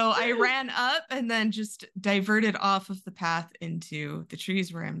 So I ran up and then just diverted off of the path into the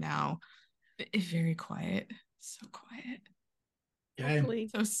trees where I'm now. Very quiet. So quiet. Okay.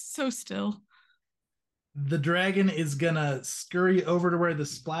 So still. The dragon is gonna scurry over to where the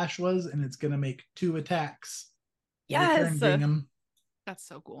splash was, and it's gonna make 2 attacks. Yes. Gingham. That's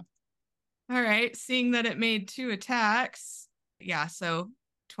so cool. All right. Seeing that it made 2 attacks. Yeah. So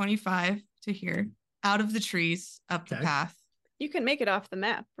 25 to here. Out of the trees, up the path. You can make it off the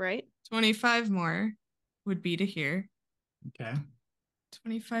map, right? 25 more would be to here. Okay.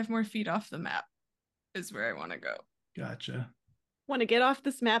 25 more feet off the map is where I want to go. Gotcha. Want to get off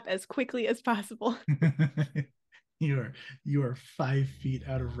this map as quickly as possible. You are 5 feet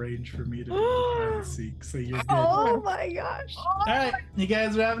out of range for me to be able to try to seek, so you're good. Oh my gosh. All right, you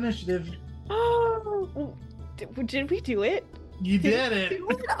guys have initiative. Oh, did we do it? You did it.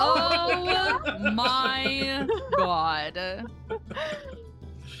 Oh my god.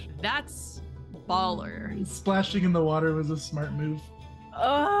 That's baller. Splashing in the water was a smart move.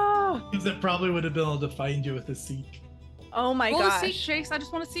 Oh. Because it probably would have been able to find you with a seek. Oh my gosh. gosh. Seek, Chase. I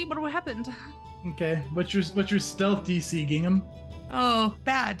just want to see what happened. Okay. What's your stealth DC, Gingham? Oh,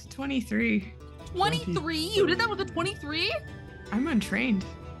 bad. 23. 23? You did that with a 23? I'm untrained.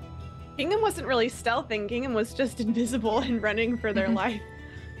 Gingham wasn't really stealthing. Gingham was just invisible and running for their life.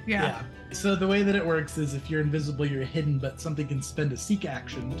 Yeah. So the way that it works is if you're invisible, you're hidden, but something can spend a seek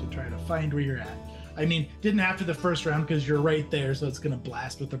action to try to find where you're at. I mean, didn't after the first round because you're right there, so it's going to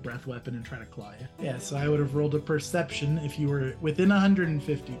blast with a breath weapon and try to claw you. Yeah, so I would have rolled a perception if you were within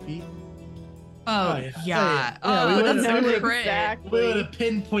 150 feet. Oh, yeah. Oh, we that's would so crit. We would have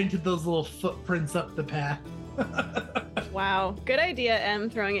pinpointed those little footprints up the path. Wow. Good idea, Em,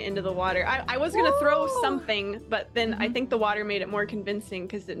 throwing it into the water. I was going to throw something, but then I think the water made it more convincing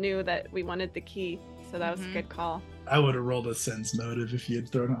because it knew that we wanted the key. So that was a good call. I would have rolled a sense motive if you had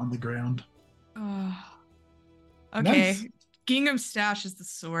thrown it on the ground. Okay. Nice. Gingham stashes the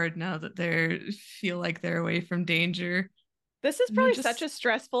sword now that they feel like they're away from danger. This is probably such a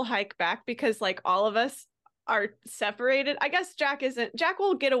stressful hike back because like all of us are separated. I guess Jack isn't. Jack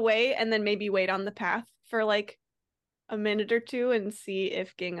will get away and then maybe wait on the path for like a minute or two and see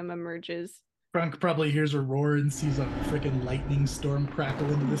if Gingham emerges. Frank probably hears a roar and sees a freaking lightning storm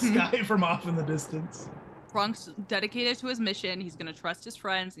crackle into the sky from off in the distance. Frunk's dedicated to his mission. He's going to trust his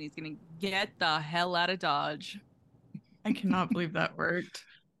friends and he's going to get the hell out of Dodge. I cannot believe that worked.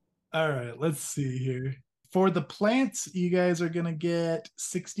 All right, let's see here. For the plants, you guys are going to get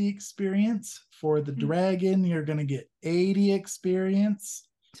 60 experience. For the dragon, you're going to get 80 experience.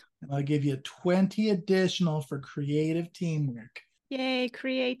 And I'll give you 20 additional for creative teamwork. Yay,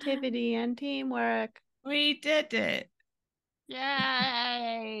 creativity and teamwork. We did it.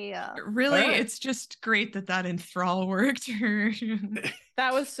 Yay! Really, All right. it's just great that enthrall worked.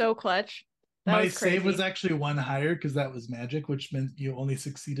 That was so clutch. That My was crazy. save was actually one higher because that was magic, which meant you only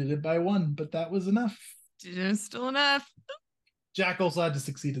succeeded it by one, but that was enough. Still enough. Jack also had to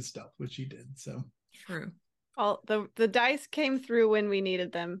succeed his stealth, which he did. So, True. All the dice came through when we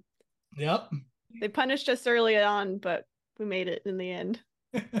needed them. yep. They punished us early on, but we made it in the end.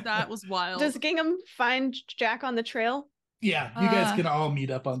 That was wild. Does Gingham find Jack on the trail? Yeah, you guys can all meet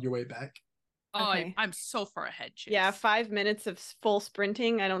up on your way back. Okay. I'm so far ahead, Chase. Yeah, 5 minutes of full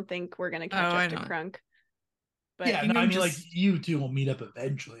sprinting. I don't think we're gonna catch up to know. Crunk. But Yeah, no, Gingham I mean, like, just- you two will meet up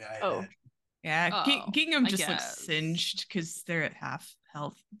eventually, I Oh. imagine. Yeah, Oh, Gingham I just looks guess. singed because they're at half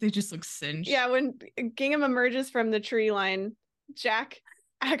health. They just look singed. yeah, when Gingham emerges from the tree line, Jack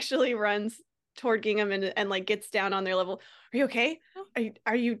actually runs toward Gingham and like gets down on their level. Are you okay?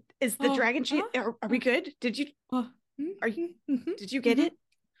 Are you is the Oh, dragon cheat? Are we good? Did you Are you- did you get it?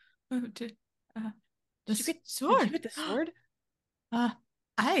 The Did you get sword. Did you get the sword?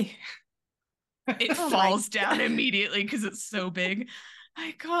 Aye. It Oh my falls down immediately because it's so big.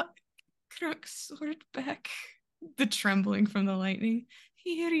 I got Crunk's sword back. The trembling from the lightning.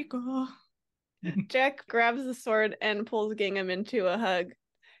 Here you go. Jack grabs the sword and pulls Gingham into a hug.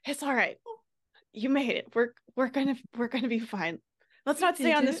 It's all right. You made it. We're gonna be fine. Let's not stay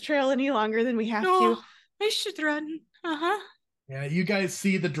did on this it. trail any longer than we have No, to. I should run. Yeah, you guys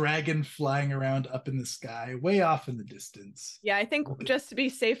see the dragon flying around up in the sky, way off in the distance. Yeah, I think Okay. just to be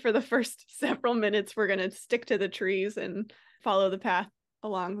safe for the first several minutes, we're gonna stick to the trees and follow the path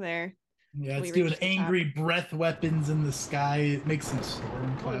along there. Yeah, Till it's we doing reach the top. angry breath weapons in the sky. It makes some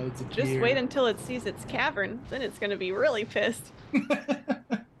storm clouds appear. Just wait until it sees its cavern, then it's gonna be really pissed.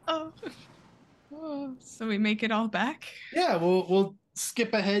 Oh. So we make it all back? Yeah, we'll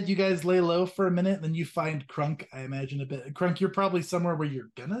skip ahead. You guys lay low for a minute, then you find Crunk, I imagine a bit. Crunk, you're probably somewhere where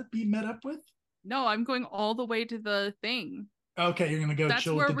you're gonna be met up with? No, I'm going all the way to the thing. Okay, you're gonna go That's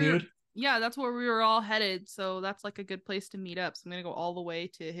chill where with the we're- dude? Yeah, that's where we were all headed, so that's like a good place to meet up. So I'm gonna go all the way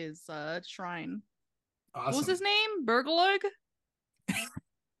to his shrine. Awesome. What was his name? Burglug?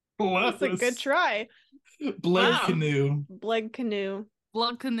 That's a good try. Blood Wow. Canoe. Blood canoe.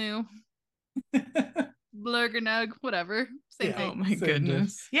 Blood Canoe. Blurganug, whatever. Same Yeah. thing. Oh my Same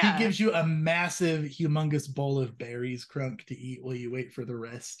goodness. He Yeah. gives you a massive, humongous bowl of berries, Crunk, to eat while you wait for the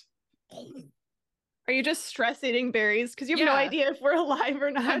rest. Are you just stress eating berries? Because you have no Yeah. idea if we're alive or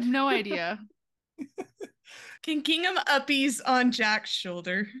I not. have no idea. Can Gingham uppies on Jack's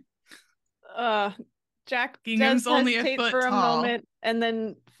shoulder? Jack Gingham's does only a hesitate foot for a tall. moment and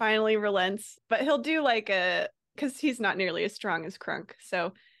then finally relents. But he'll do like because he's not nearly as strong as Crunk,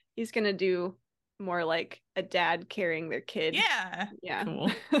 so he's gonna do more like a dad carrying their kid. Yeah. Yeah.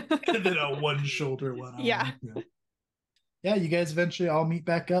 Cool. And then a one shoulder, one arm. Yeah. Yeah, you guys eventually all meet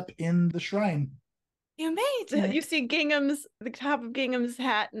back up in the shrine. You made it. You see the top of Gingham's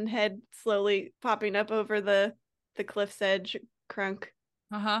hat and head slowly popping up over the cliff's edge, Crunk,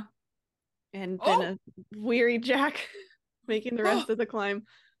 Uh-huh. and then Oh. a weary Jack making the rest of the climb.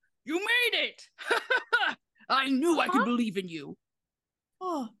 You made it! I knew I could believe in you.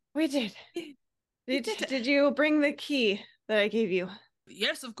 Oh, We did. We Did, did it. did you bring the key that I gave you?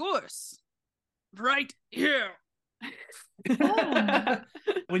 Yes, of course. Right here. Oh.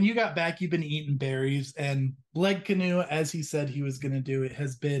 When you got back, you've been eating berries, and Blood Canoe, as he said he was going to do, it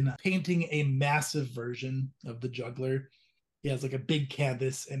has been painting a massive version of the Juggler. He has like a big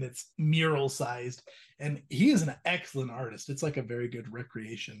canvas, and it's mural sized, and he is an excellent artist. It's like a very good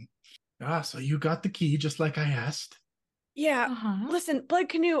recreation. So you got the key just like I asked. Yeah. Uh-huh. Listen, Blood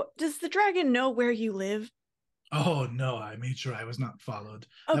Canoe, does the dragon know where you live? Oh no, I made sure I was not followed.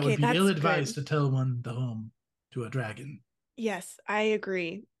 That Okay, would be that's ill-advised good. to tell one the home to a dragon. Yes, I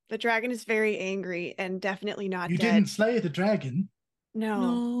agree. The dragon is very angry and definitely not You dead. didn't slay the dragon. No.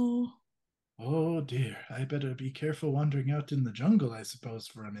 No. Oh dear, I better be careful wandering out in the jungle, I suppose,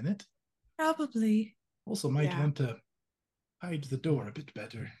 for a minute. Probably. Also might Yeah. want to hide the door a bit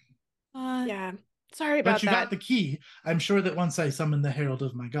better. Yeah. Sorry about But you that. got the key. I'm sure that once I summon the Herald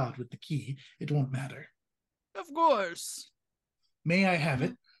of my God with the key, it won't matter. Of course. May I have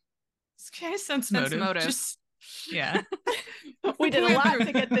it? Okay, sense Sense motive. motive. Just yeah. We did a went lot through-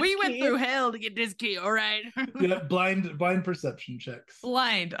 to get this We went key. through hell to get this key, all right? Yeah, blind perception checks.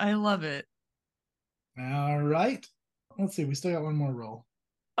 Blind. I love it. All right. Let's see. We still got one more roll.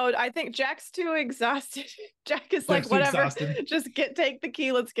 Oh, I think Jack's too exhausted. Jack is like, Jack's too whatever. exhausted. Just take the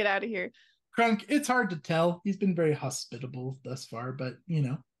key. Let's get out of here. Crunk, it's hard to tell. He's been very hospitable thus far, but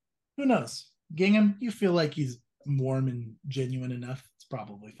who knows? Gingham, you feel like he's warm and genuine enough, it's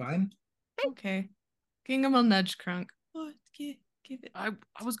probably fine. Okay. Gingham will nudge Crunk. Oh, give it. I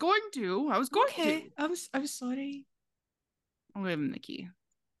was going to. I was going Okay. to. I'm sorry. I'll give him the key.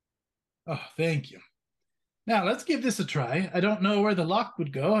 Oh, thank you. Now let's give this a try. I don't know where the lock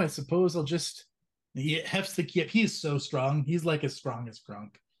would go. I suppose I'll just. He hefts the key up. He's so strong. He's like as strong as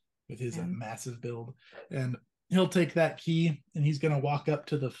Crunk with his massive build. And he'll take that key and he's going to walk up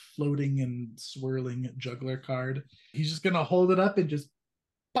to the floating and swirling juggler card. He's just going to hold it up and just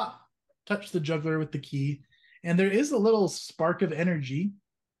pop, touch the juggler with the key. And there is a little spark of energy.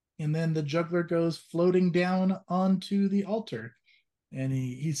 And then the juggler goes floating down onto the altar. And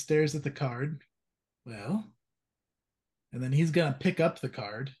he stares at the card. Well, and then he's going to pick up the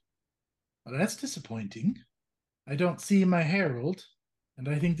card. Well, that's disappointing. I don't see my herald, and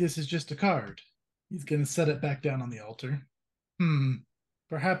I think this is just a card. He's going to set it back down on the altar.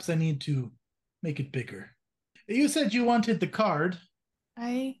 Perhaps I need to make it bigger. You said you wanted the card.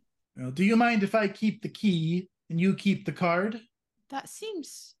 Well, do you mind if I keep the key and you keep the card? That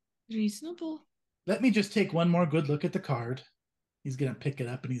seems reasonable. Let me just take one more good look at the card. He's going to pick it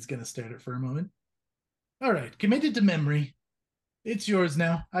up and he's going to stare at it for a moment. All right, committed to memory. It's yours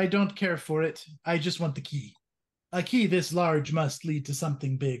now. I don't care for it. I just want the key. A key this large must lead to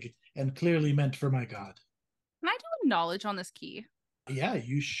something big and clearly meant for my god. Can I do a knowledge on this key? Yeah,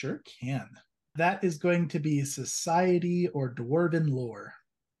 you sure can. That is going to be society or dwarven lore.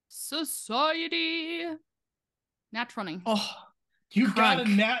 Society. Nat 20. Oh, you got a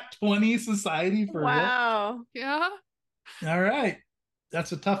nat 20 society for wow. Yeah. real? All right.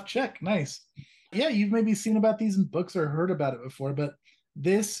 That's a tough check. Nice. Yeah, you've maybe seen about these in books or heard about it before, but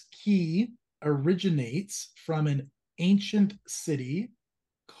this key originates from an ancient city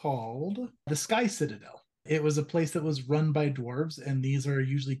called the Sky Citadel. It was a place that was run by dwarves, and these are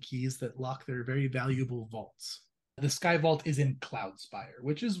usually keys that lock their very valuable vaults. The Sky Vault is in Cloudspire,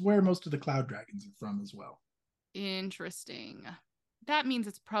 which is where most of the Cloud Dragons are from as well. Interesting. That means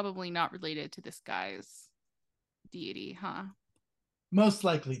it's probably not related to this guy's deity, huh? Most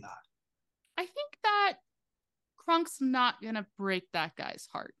likely not. I think that Crunk's not gonna break that guy's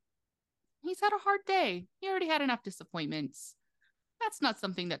heart. He's had a hard day. He already had enough disappointments. That's not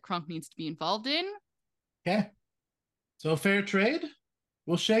something that Crunk needs to be involved in. Okay. So fair trade?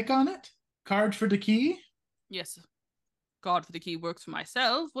 We'll shake on it? Card for the key? Yes. God for the key works for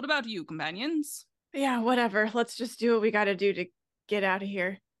myself. What about you, companions? Yeah, whatever. Let's just do what we gotta do to get out of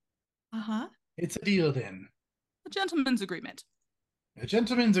here. Uh-huh. It's a deal then. A gentleman's agreement. A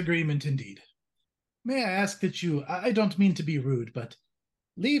gentleman's agreement indeed. May I ask that you, I don't mean to be rude, but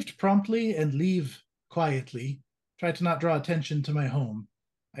leave promptly and leave quietly. Try to not draw attention to my home.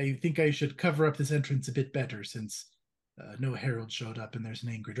 I think I should cover up this entrance a bit better since no herald showed up and there's an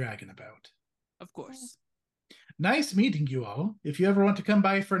angry dragon about. Of course. Nice meeting you all. If you ever want to come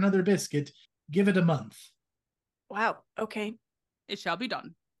by for another biscuit, give it a month. Wow, okay. It shall be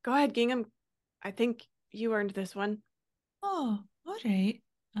done. Go ahead, Gingham. I think you earned this one. Oh, all right.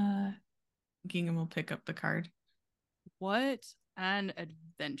 Gingham will pick up the card. What an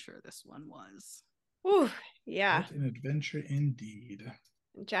adventure this one was. Ooh, yeah. What an adventure indeed.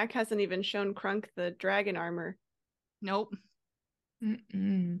 Jack hasn't even shown Crunk the dragon armor. Nope.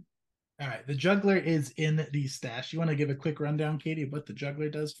 All right, the juggler is in the stash. You want to give a quick rundown, Katie, of what the juggler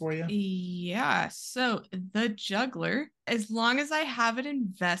does for you? Yeah, so the juggler, as long as I have it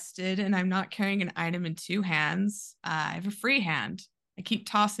invested and I'm not carrying an item in two hands, I have a free hand. I keep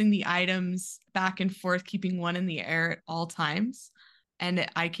tossing the items back and forth, keeping one in the air at all times. And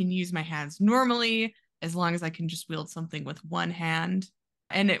I can use my hands normally as long as I can just wield something with one hand.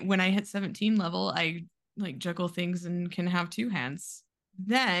 And when I hit 17 level, I juggle things and can have two hands.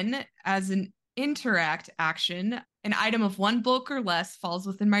 Then, as an interact action, an item of one bulk or less falls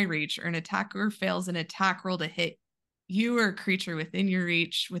within my reach, or an attacker fails an attack roll to hit you or a creature within your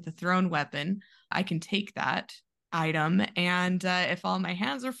reach with a thrown weapon. I can take that item, and if all my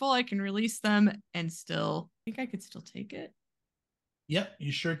hands are full, I can release them and I think I could still take it. Yep,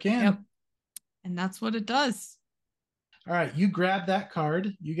 you sure can. Yep. And that's what it does. All right, you grab that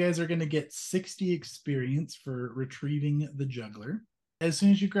card. You guys are going to get 60 experience for retrieving the juggler. As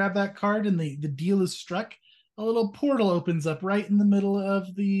soon as you grab that card and the deal is struck, a little portal opens up right in the middle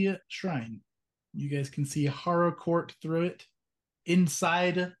of the shrine. You guys can see Harrow through it.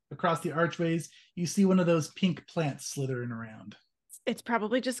 Inside, across the archways, you see one of those pink plants slithering around. It's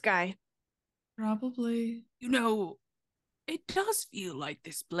probably just Guy. Probably. You know, it does feel like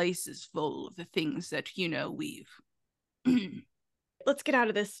this place is full of the things that, we've... Let's get out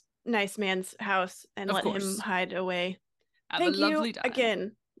of this nice man's house and Of let course. him hide away. Have Thank a lovely you time.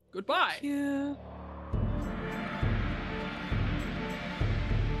 again. Goodbye. Yeah.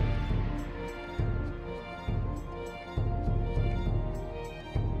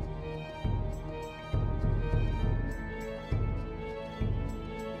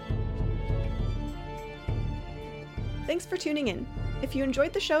 Thanks for tuning in. If you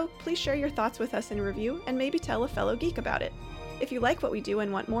enjoyed the show, please share your thoughts with us in a review and maybe tell a fellow geek about it. If you like what we do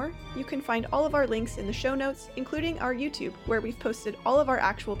and want more, you can find all of our links in the show notes, including our YouTube, where we've posted all of our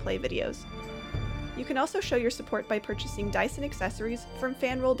actual play videos. You can also show your support by purchasing dice and accessories from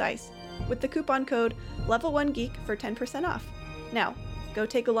Fanroll Dice with the coupon code Level1Geek for 10% off. Now, go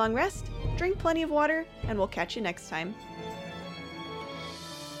take a long rest, drink plenty of water, and we'll catch you next time.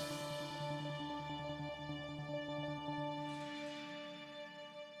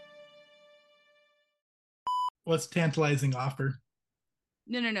 What's tantalizing offer?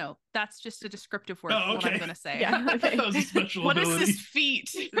 No. That's just a descriptive word Oh, for what okay. I'm going to say. Yeah, okay. That was a special What is ability. this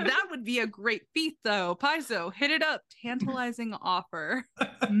feat? That would be a great feat, though. Paizo, hit it up. Tantalizing offer.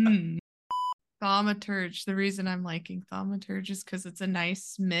 Thaumaturge. The reason I'm liking Thaumaturge is because it's a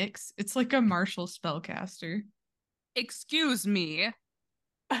nice mix. It's like a martial spellcaster. Excuse me.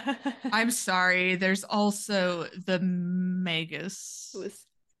 I'm sorry. There's also the Magus. It was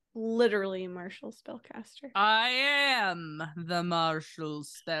literally a martial spellcaster. I am the martial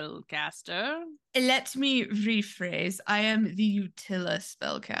spellcaster. Let me rephrase. I am the Utila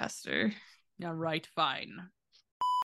spellcaster. All right, fine.